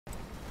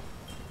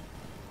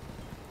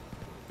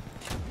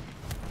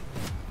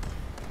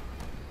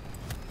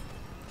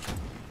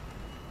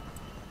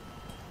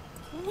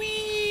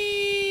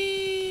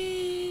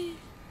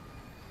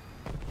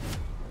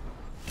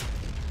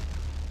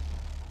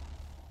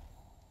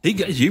Hey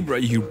guys,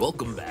 JBRider here.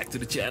 Welcome back to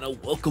the channel.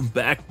 Welcome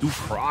back to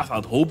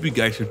Crossout. Hope you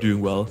guys are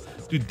doing well.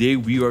 Today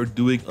we are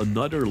doing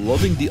another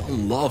Loving the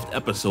Unloved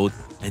episode,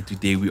 and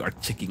today we are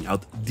checking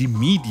out the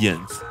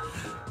medians.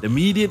 The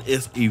median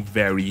is a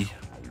very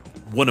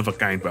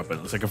one-of-a-kind weapon.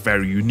 It's like a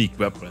very unique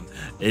weapon.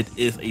 It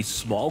is a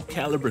small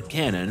caliber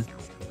cannon,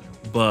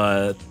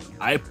 but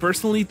I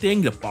personally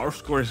think the power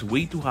score is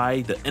way too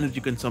high, the energy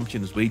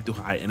consumption is way too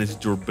high, and its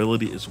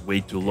durability is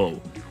way too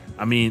low.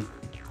 I mean,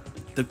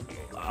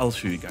 I'll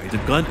show you guys. The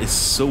gun is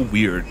so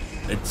weird.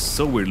 It's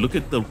so weird. Look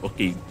at the...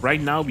 Okay,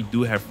 right now we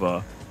do have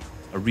a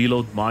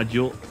reload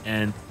module,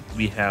 and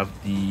we have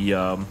the...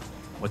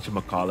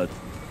 whatchamacallit?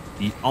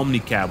 The Omni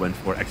cabin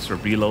for extra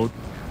reload.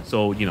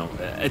 So, you know,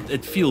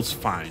 it feels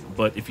fine.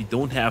 But if you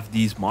don't have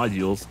these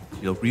modules,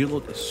 your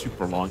reload is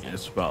super long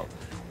as well.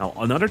 Now,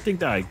 another thing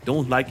that I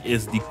don't like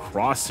is the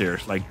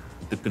crosshairs, like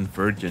the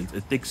convergence.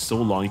 It takes so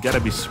long. You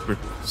gotta be super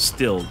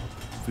still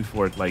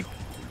before it, like,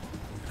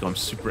 becomes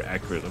super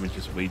accurate. Let me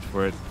just wait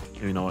for it.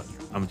 You know what?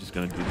 I'm just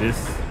gonna do this.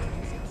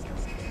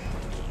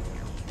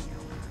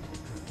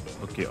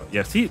 Okay,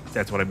 yeah, see,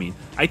 that's what I mean.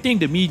 I think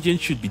the median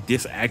should be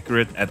this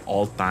accurate at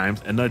all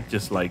times and not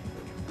just like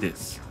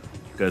this,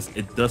 because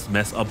it does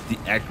mess up the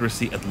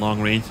accuracy at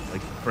long range.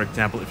 Like, for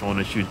example, if I want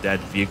to shoot that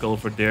vehicle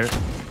over there,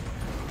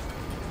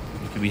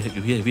 we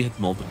hit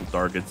multiple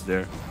targets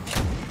there.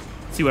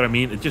 See what I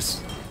mean? It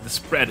just, the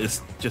spread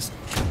is just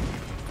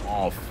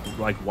off.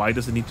 Like, why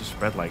does it need to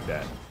spread like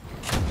that?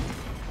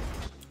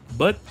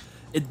 But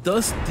it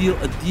does deal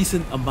a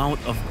decent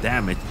amount of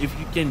damage. If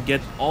you can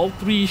get all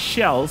 3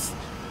 shells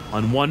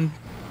on one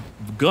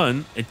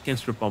gun, it can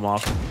strip them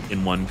off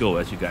in one go,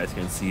 as you guys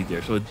can see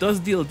there. So it does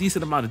deal a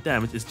decent amount of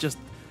damage. It's just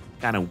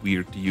kind of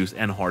weird to use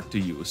and hard to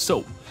use.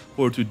 So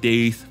for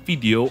today's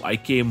video, I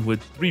came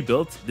with 3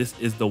 builds. This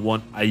is the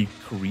one I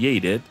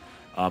created.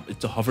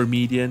 It's a hover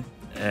median,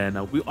 and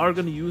we are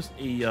going to use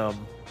a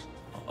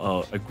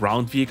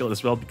ground vehicle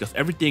as well, because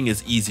everything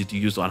is easy to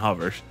use on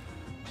hovers.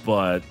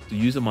 But to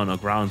use them on a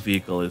ground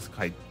vehicle is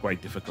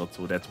quite difficult,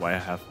 so that's why I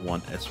have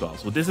one as well.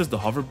 So this is the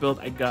hover build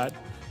I got.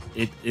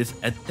 It is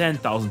at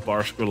 10,000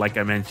 power score. Like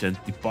I mentioned,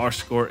 the power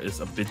score is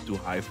a bit too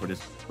high for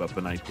this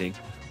weapon, I think.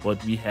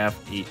 But we have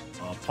a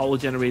power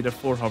generator,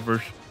 4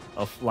 hovers,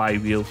 a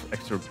flywheel,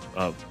 extra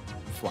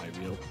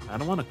flywheel. I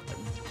don't want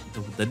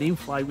to... The name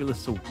flywheel is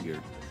so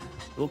weird.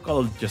 We'll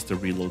call it just a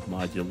reload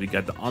module. We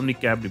got the Omni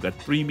Cab, we got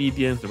 3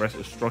 medians, the rest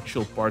is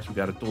structural parts. We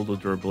got a total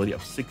durability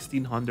of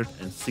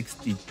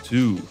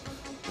 1662,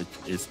 which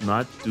is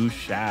not too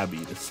shabby.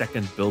 The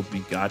second build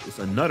we got is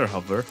another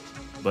hover,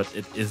 but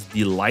it is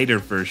the lighter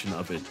version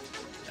of it.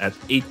 At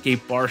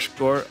 8k power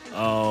score,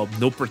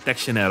 no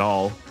protection at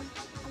all,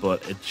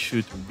 but it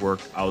should work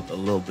out a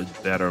little bit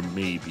better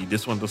maybe.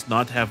 This one does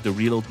not have the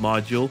reload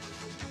module,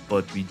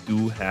 but we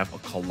do have a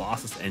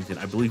Colossus engine.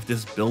 I believe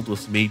this build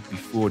was made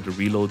before the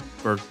reload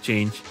perk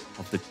change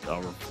of the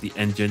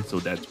engine, so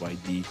that's why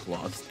the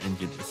Colossus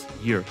engine is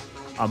here.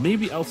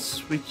 Maybe I'll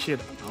switch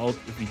it out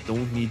if we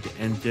don't need the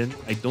engine.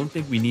 I don't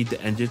think we need the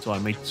engine, so I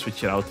might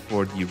switch it out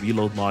for the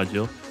reload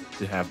module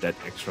to have that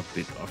extra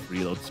bit of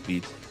reload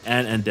speed.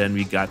 And then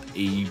we got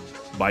a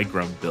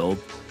Bigram build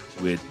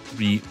with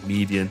 3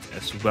 medians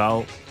as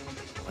well.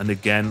 And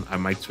again, I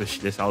might switch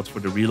this out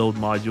for the reload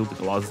module, the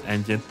Colossus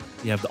engine.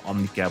 We have the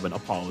Omni Cabin, a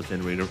power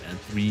generator, and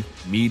 3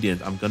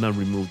 medians. I'm gonna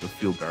remove the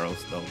fuel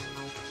barrels though.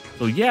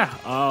 So yeah,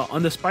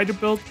 on the spider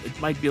build, it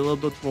might be a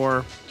little bit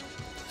more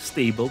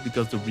stable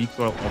because the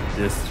recoil of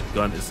this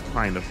gun is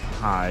kind of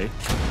high.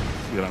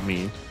 See what I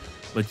mean?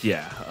 But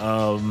yeah,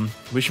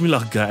 wish me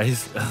luck,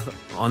 guys.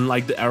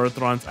 Unlike the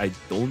Aerotrons, I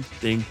don't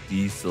think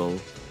these will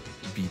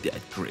be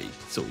that great.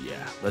 So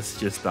yeah, let's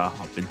just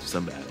hop into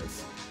some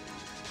battles.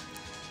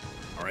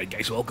 Alright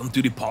guys, welcome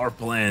to the power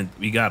plant.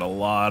 We got a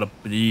lot of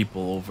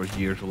people over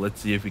here, so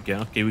let's see if we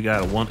can. Okay, we got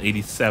a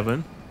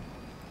 187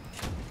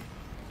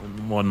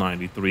 and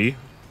 193.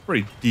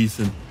 Pretty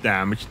decent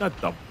damage. Not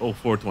the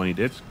 420.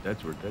 That's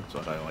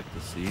what I like to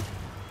see.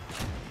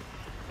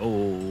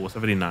 Oh,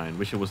 79.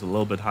 Wish it was a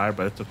little bit higher,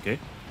 but it's okay.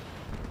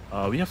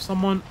 We have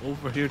someone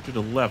over here to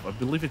the left. I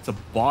believe it's a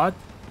bot.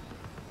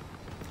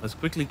 Let's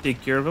quickly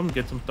take care of him.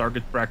 Get some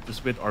target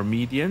practice with our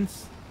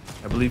medians.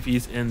 I believe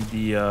he's in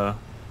the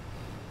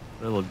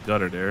little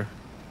gutter there.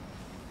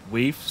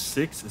 Wave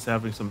 6 is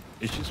having some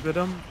issues with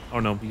him. Oh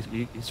no,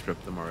 he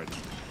stripped them already.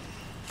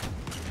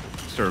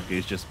 Sergey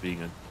is just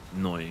being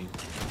annoying.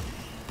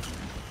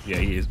 Yeah,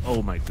 he is.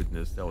 Oh my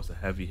goodness, that was a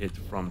heavy hit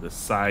from the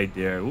side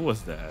there. Who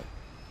was that?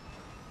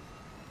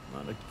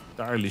 Not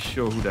entirely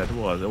sure who that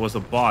was. It was a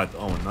bot.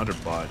 Oh, another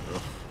bot.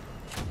 Ugh.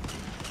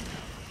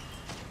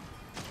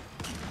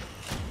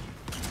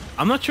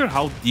 I'm not sure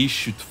how these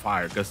should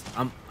fire, because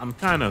I'm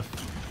kind of...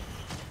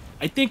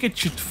 I think it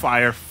should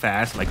fire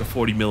fast, like a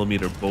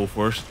 40mm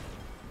Bofors,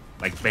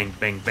 like bang,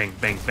 bang, bang,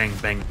 bang, bang,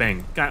 bang,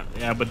 bang.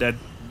 Yeah, but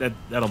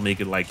that'll make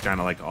it like kind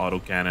of like auto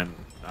cannon.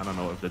 I don't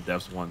know if the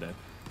devs want that,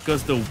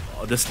 because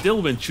the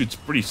still wind shoots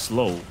pretty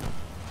slow.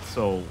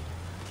 So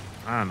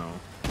I don't know.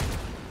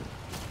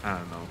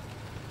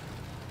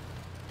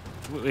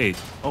 Wait.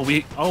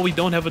 We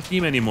don't have a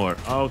team anymore.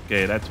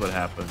 Okay, that's what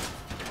happened.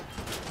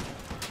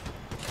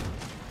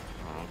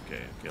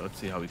 Okay. Let's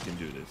see how we can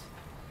do this.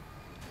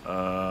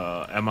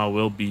 Emma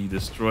will be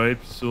destroyed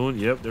soon.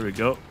 Yep, there we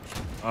go.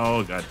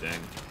 Oh, god dang.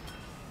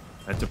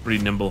 That's a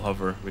pretty nimble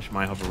hover. Wish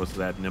my hover was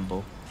that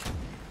nimble.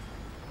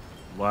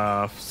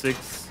 Wow,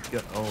 6.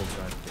 Oh,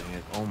 god dang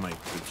it. Oh, my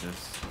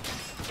goodness.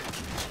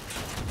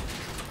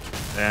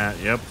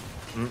 Yep.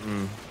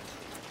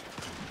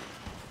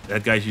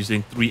 That guy's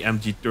using 3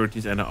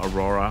 MG30s and an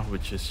Aurora,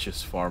 which is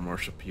just far more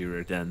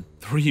superior than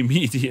 3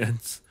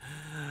 medians.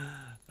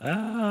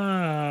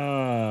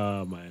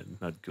 Ah, man.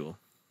 Not cool.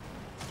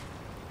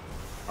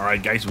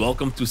 Alright guys,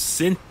 welcome to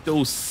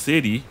Sinto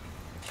City.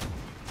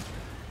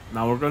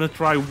 Now we're gonna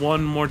try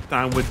one more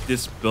time with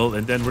this build,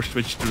 and then we're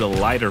switch to the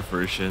lighter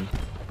version,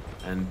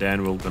 and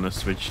then we're gonna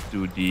switch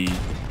to the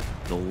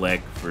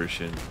leg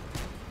version.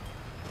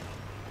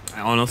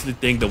 I honestly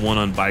think the one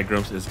on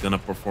Bigrams is gonna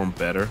perform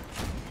better,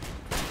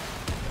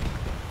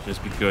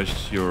 just because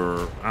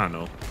I don't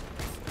know,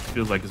 it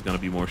feels like it's gonna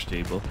be more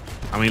stable.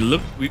 I mean,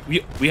 look,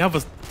 we have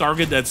a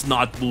target that's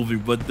not moving,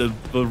 but the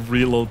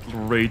reload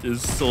rate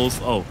is so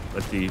slow.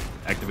 Let's see,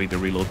 activate the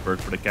reload perk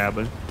for the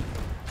cabin.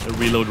 The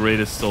reload rate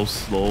is so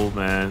slow,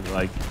 man.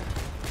 Like,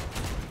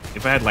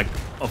 if I had like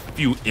a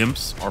few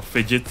imps or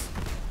fidgets,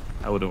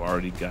 I would have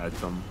already got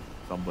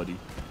somebody.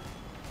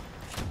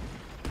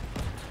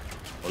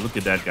 Oh, look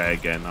at that guy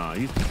again.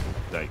 He's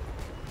like,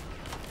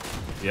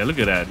 yeah, look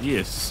at that. He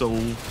is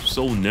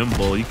so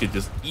nimble. He could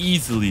just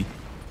easily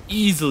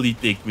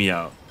take me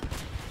out.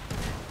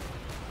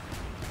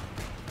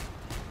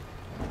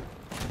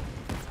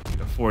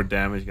 4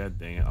 damage. God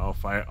dang it. Oh,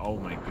 fire. Oh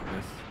my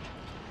goodness.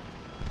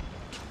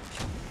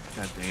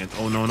 God dang it.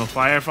 Oh no,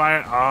 fire.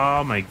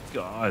 Oh my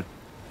god.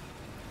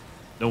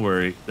 Don't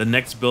worry. The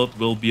next build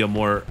will be a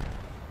more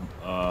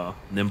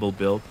nimble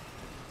build.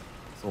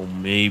 So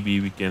maybe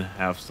we can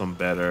have some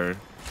better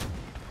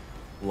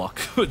luck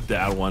with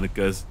that one,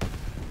 because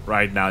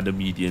right now the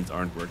medians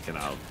aren't working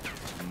out.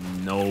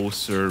 No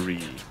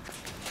siree.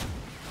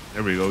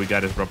 There we go. We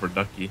got his rubber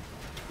ducky.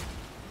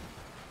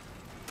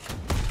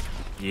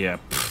 Yeah.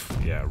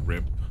 Yeah,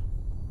 rip.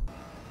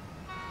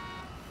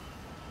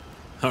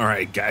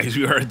 Alright guys,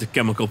 we are at the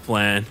chemical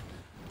plant.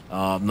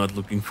 I'm not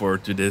looking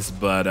forward to this,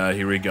 but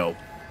here we go.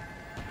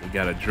 We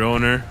got a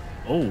droner.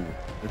 Oh,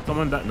 did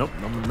someone die? Nope,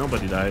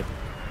 nobody died.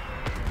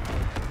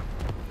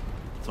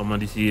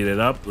 Somebody heated it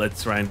up.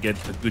 Let's try and get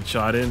a good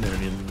shot in. There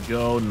we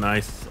go.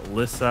 Nice,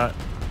 Alyssa.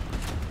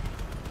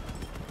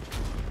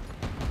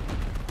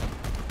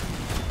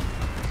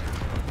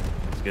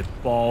 Let's get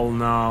Paul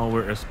now.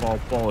 Where is Paul?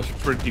 Paul is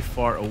pretty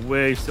far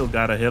away. Still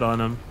got a hit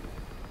on him.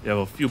 We have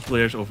a few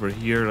players over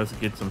here. Let's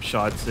get some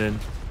shots in.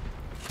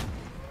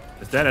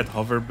 Is that at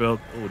hover build?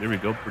 Oh, there we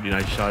go. Pretty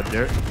nice shot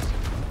there.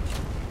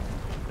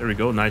 There we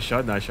go. Nice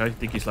shot. I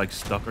think he's like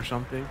stuck or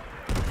something.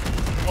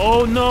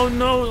 Oh no!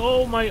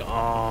 Oh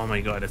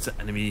my god! That's an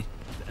enemy.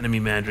 The enemy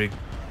Mandrake.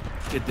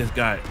 Get this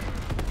guy.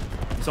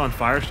 He's on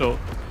fire. So.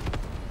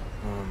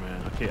 Oh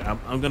man. Okay,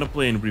 I'm gonna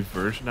play in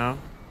reverse now.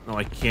 No,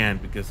 I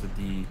can't because of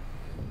the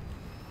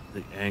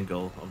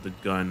angle of the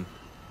gun.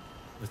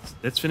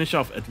 Let's finish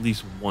off at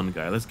least one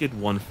guy. Let's get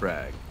one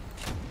frag.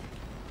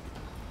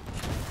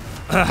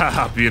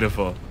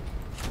 Beautiful.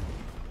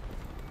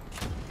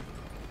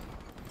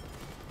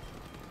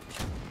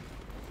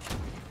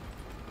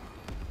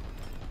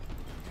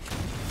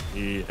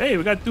 Yeah. Hey,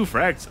 we got 2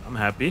 frags. I'm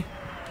happy.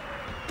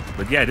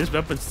 But yeah, this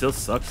weapon still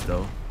sucks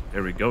though.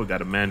 There we go. We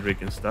got a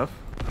Mandrake and stuff.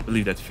 I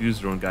believe that Fuse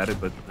Drone got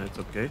it, but that's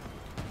okay.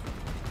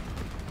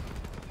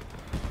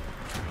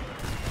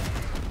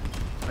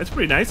 That's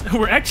pretty nice.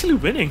 We're actually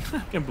winning. I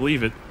can't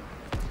believe it.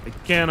 I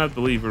cannot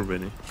believe we're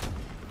winning.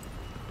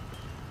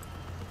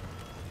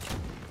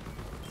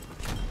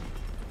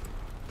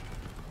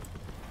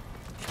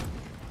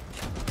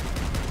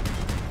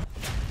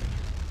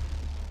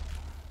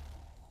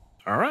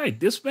 All right,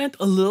 this went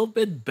a little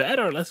bit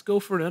better. Let's go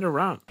for another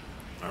round.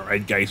 All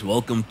right, guys,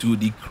 welcome to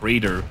the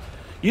crater.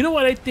 You know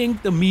what I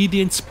think the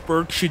median's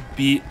perk should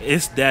be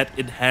is that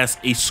it has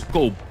a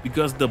scope,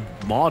 because the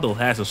model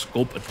has a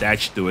scope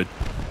attached to it.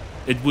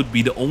 It would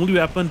be the only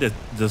weapon that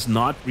does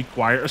not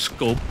require a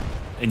scope,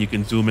 and you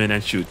can zoom in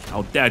and shoot.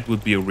 Now that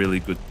would be a really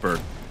good perk.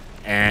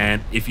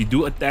 And if you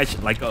do attach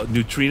like a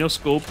neutrino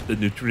scope, the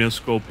neutrino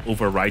scope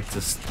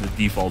overrides the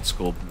default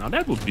scope. Now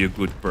that would be a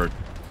good perk.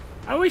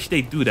 I wish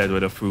they do that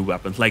with a few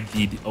weapons, like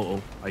the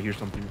oh, I hear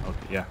something.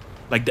 Okay, yeah,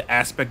 like the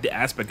aspect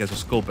has a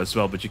scope as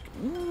well, but you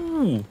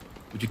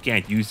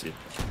can't use it.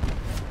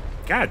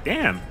 God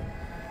damn,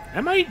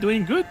 am I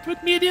doing good with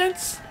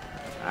medians?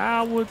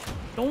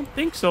 Don't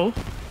think so.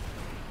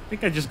 I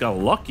think I just got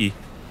lucky.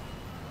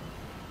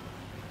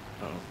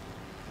 Uh-oh.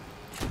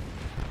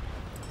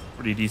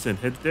 Pretty decent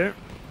hit there.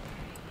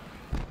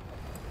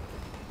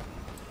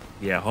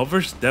 Yeah,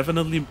 hovers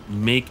definitely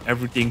make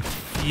everything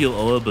feel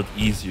a little bit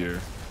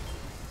easier.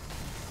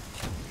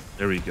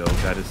 There we go.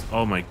 That is,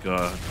 oh my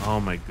god. Oh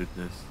my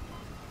goodness.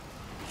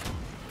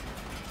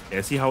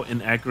 Yeah, see how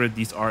inaccurate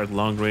these are at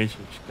long range,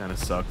 which kind of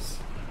sucks.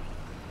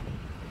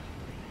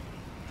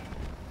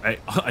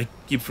 I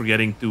keep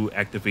forgetting to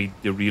activate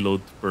the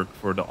reload perk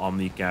for the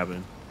Omni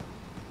cabin.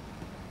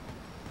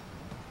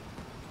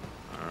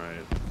 All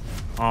right.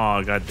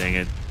 Oh, god dang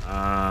it.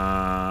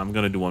 I'm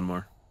gonna do one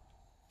more.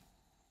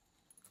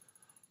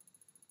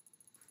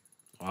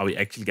 Wow, we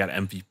actually got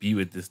MVP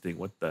with this thing.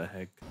 What the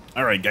heck?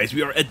 All right, guys,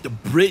 we are at the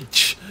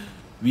bridge.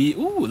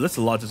 That's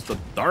a lot of the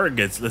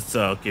targets. Let's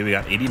okay, we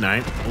got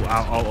 89.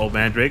 Oh,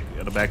 Mandrake.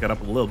 Gotta back it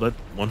up a little bit.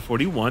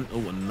 141.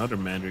 Oh, another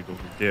Mandrake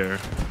over there.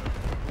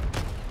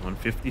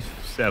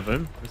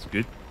 157. That's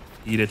good.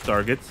 Heated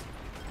targets.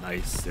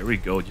 Nice. There we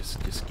go.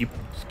 Just keep.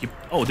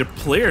 Oh, they're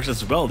players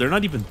as well. They're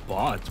not even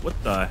bots. What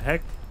the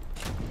heck?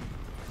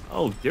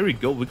 Oh, there we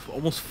go. With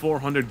almost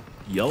 400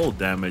 yellow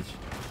damage.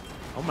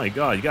 Oh my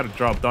god, you gotta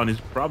drop down. He's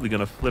probably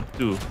gonna flip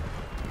too.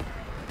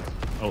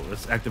 Oh,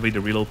 let's activate the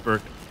reload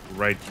perk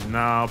right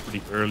now,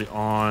 pretty early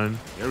on.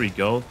 There we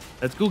go.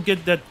 Let's go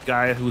get that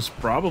guy who's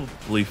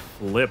probably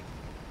flipped.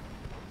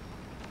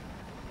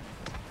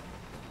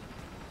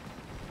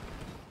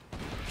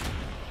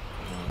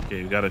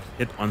 Okay, we got a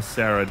hit on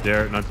Sarah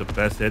there. Not the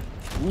best hit.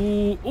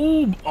 Ooh,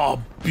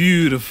 oh,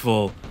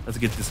 beautiful. Let's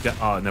get this guy.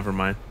 Oh, never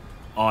mind.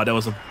 Oh, that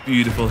was a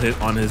beautiful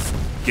hit on his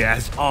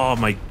gas. Oh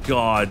my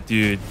god,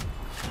 dude.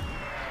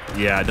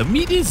 Yeah, the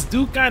medians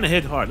do kind of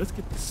hit hard. Let's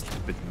get this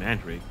stupid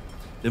Mandrake.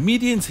 The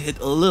medians hit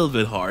a little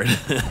bit hard.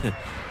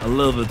 A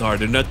little bit hard.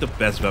 They're not the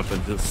best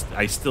weapon.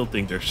 I still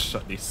think they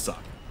suck.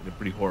 They're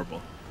pretty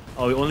horrible.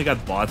 Oh, we only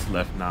got bots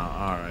left now.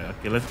 All right.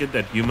 Okay, let's get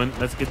that human.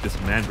 Let's get this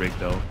Mandrake,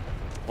 though.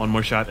 One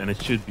more shot, and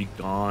it should be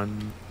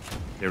gone.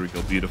 There we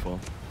go. Beautiful.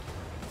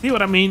 See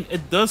what I mean?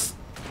 It does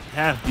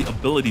have the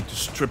ability to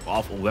strip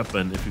off a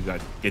weapon if you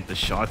get the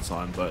shots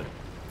on, but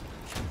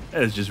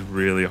that is just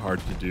really hard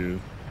to do.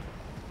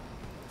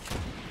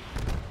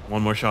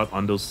 One more shot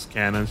on those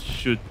cannons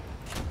should...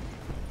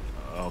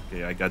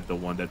 Okay, I got the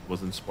one that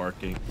wasn't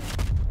sparking.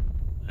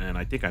 And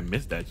I think I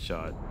missed that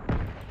shot.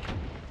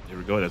 There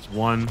we go, that's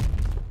one.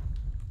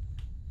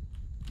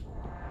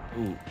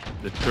 Ooh,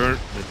 the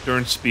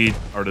turn speed,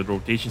 or the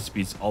rotation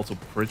speed is also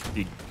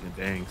pretty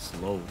dang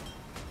slow.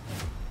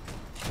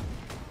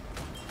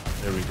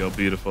 There we go,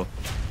 beautiful.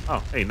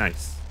 Oh, hey,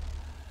 nice.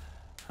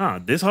 Huh,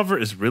 this hover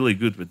is really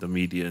good with the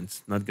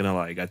medians. Not gonna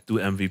lie, I got 2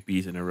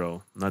 MVPs in a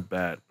row. Not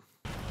bad.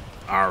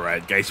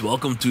 Alright guys,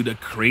 welcome to the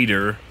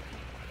crater.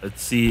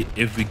 Let's see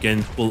if we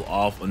can pull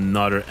off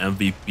another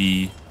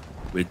MVP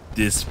with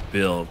this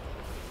build.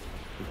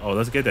 Oh,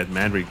 let's get that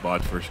Mandrake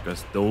bot first,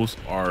 because those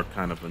are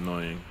kind of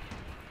annoying.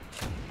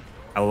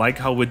 I like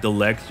how with the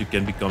legs you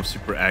can become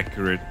super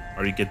accurate,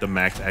 or you get the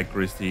max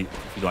accuracy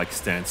if you like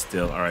stand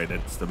still. Alright,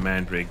 that's the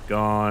Mandrake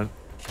gone.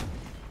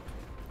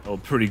 Oh,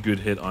 pretty good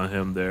hit on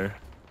him there.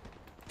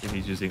 I think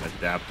he's using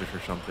adapters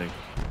or something.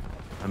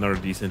 Another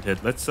decent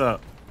hit. Let's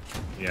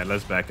yeah,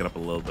 let's back it up a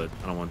little bit.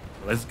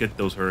 Let's get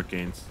those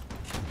hurricanes.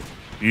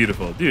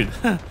 Beautiful, dude.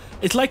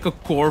 It's like a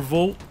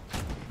Corvo,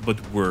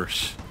 but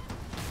worse.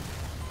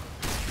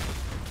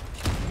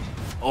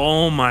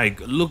 Oh my,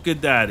 look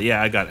at that.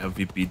 Yeah, I got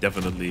MVP,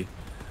 definitely.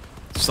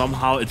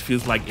 Somehow it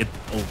feels like it.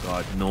 Oh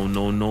god,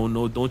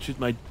 no, don't shoot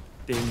my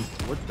thing.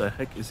 What the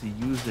heck is he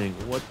using?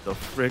 What the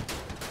frick?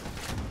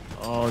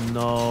 Oh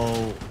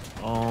no.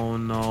 Oh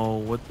no.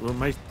 What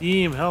my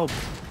team, help.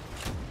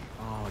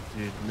 Oh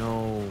dude,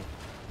 no.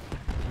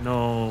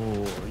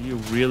 No, are you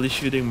really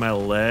shooting my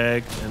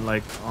leg? And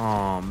like,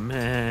 oh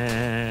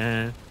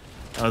man,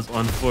 that was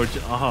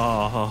unfortunate.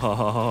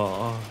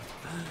 Oh,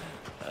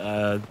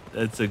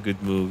 that's a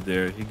good move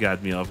there. He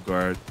got me off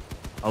guard.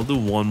 I'll do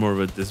one more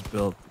with this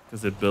build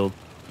because the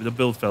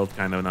build felt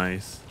kind of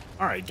nice.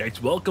 All right,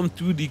 guys, welcome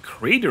to the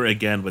crater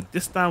again, but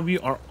this time we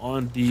are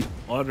on the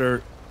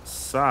other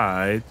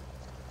side.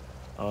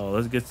 Oh,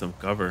 let's get some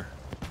cover.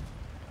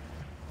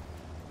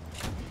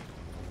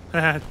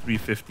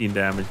 315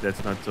 damage,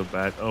 that's not so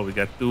bad. Oh, we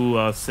got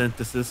 2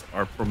 synthesis,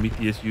 our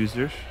Prometheus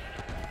users.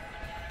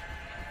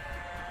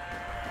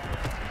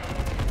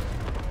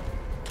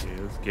 Okay,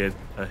 let's get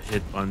a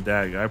hit on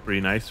that guy. Pretty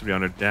nice,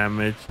 300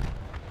 damage.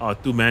 Oh,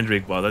 2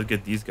 Mandrake balls. Let's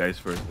get these guys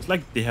first. It's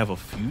like they have a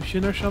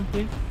fusion or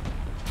something.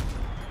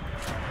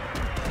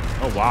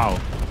 Oh, wow.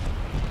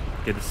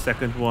 Get the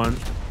second one.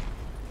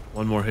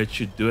 One more hit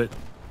should do it.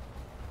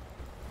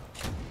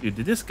 Dude,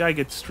 did this guy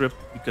get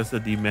stripped because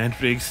of the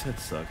Mandrakes? That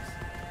sucks.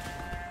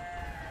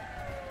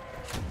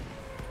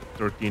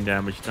 13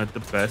 damage, not the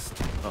best.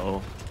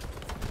 Uh-oh.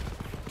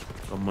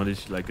 Someone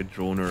is like a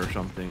droner or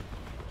something.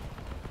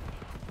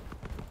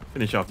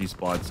 Finish off these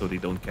spots so they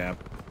don't cap.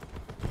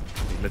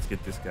 Okay, let's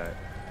get this guy.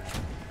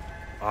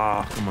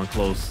 Ah, come on,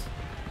 close.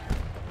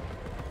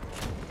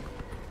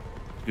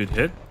 Good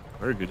hit.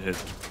 Very good hit.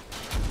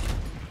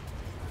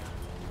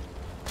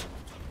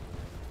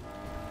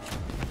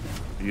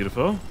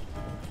 Beautiful.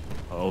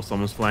 Uh oh,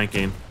 someone's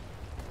flanking.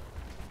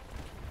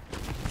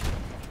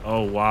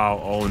 Oh,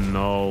 wow. Oh,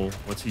 no.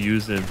 What's he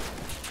using?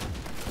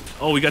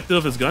 Oh, we got 2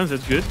 of his guns.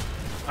 That's good.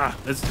 Ah,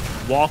 let's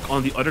walk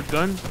on the other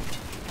gun.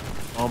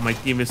 Oh, my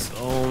team is...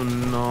 Oh,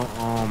 no.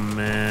 Oh,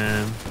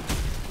 man.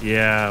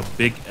 Yeah,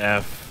 big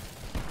F.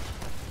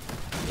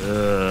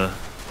 Ugh.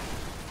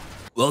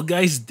 Well,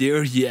 guys,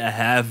 there you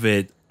have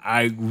it.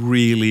 I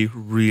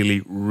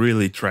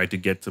really tried to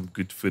get some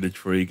good footage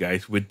for you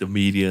guys with the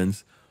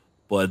medians,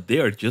 but they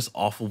are just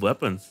awful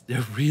weapons.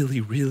 They're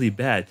really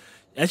bad.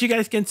 As you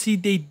guys can see,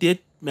 they did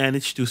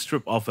manage to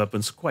strip off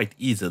weapons quite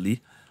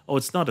easily. Oh,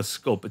 it's not a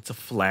scope, it's a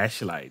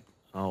flashlight.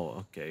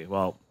 Oh, okay.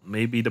 Well,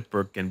 maybe the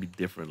perk can be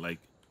different. Like,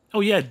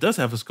 oh yeah, it does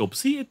have a scope.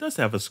 See, it does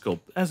have a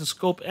scope. It has a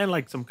scope and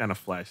like some kind of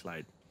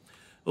flashlight.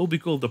 It will be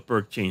cool if the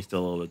perk changed a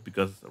little bit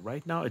because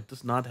right now it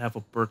does not have a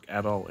perk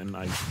at all, and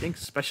I think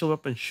special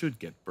weapons should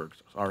get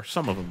perks, or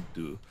some of them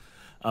do.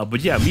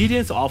 But yeah,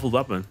 median's an awful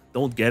weapon.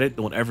 Don't get it.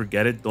 Don't ever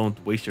get it. Don't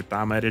waste your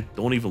time at it.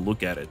 Don't even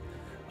look at it.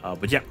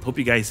 But yeah, hope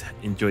you guys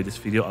enjoyed this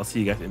video. I'll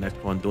see you guys in the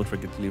next one. Don't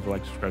forget to leave a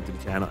like, subscribe to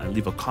the channel, and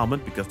leave a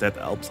comment because that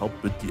helps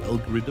with the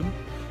algorithm.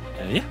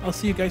 And yeah, I'll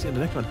see you guys in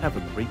the next one. Have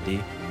a great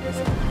day.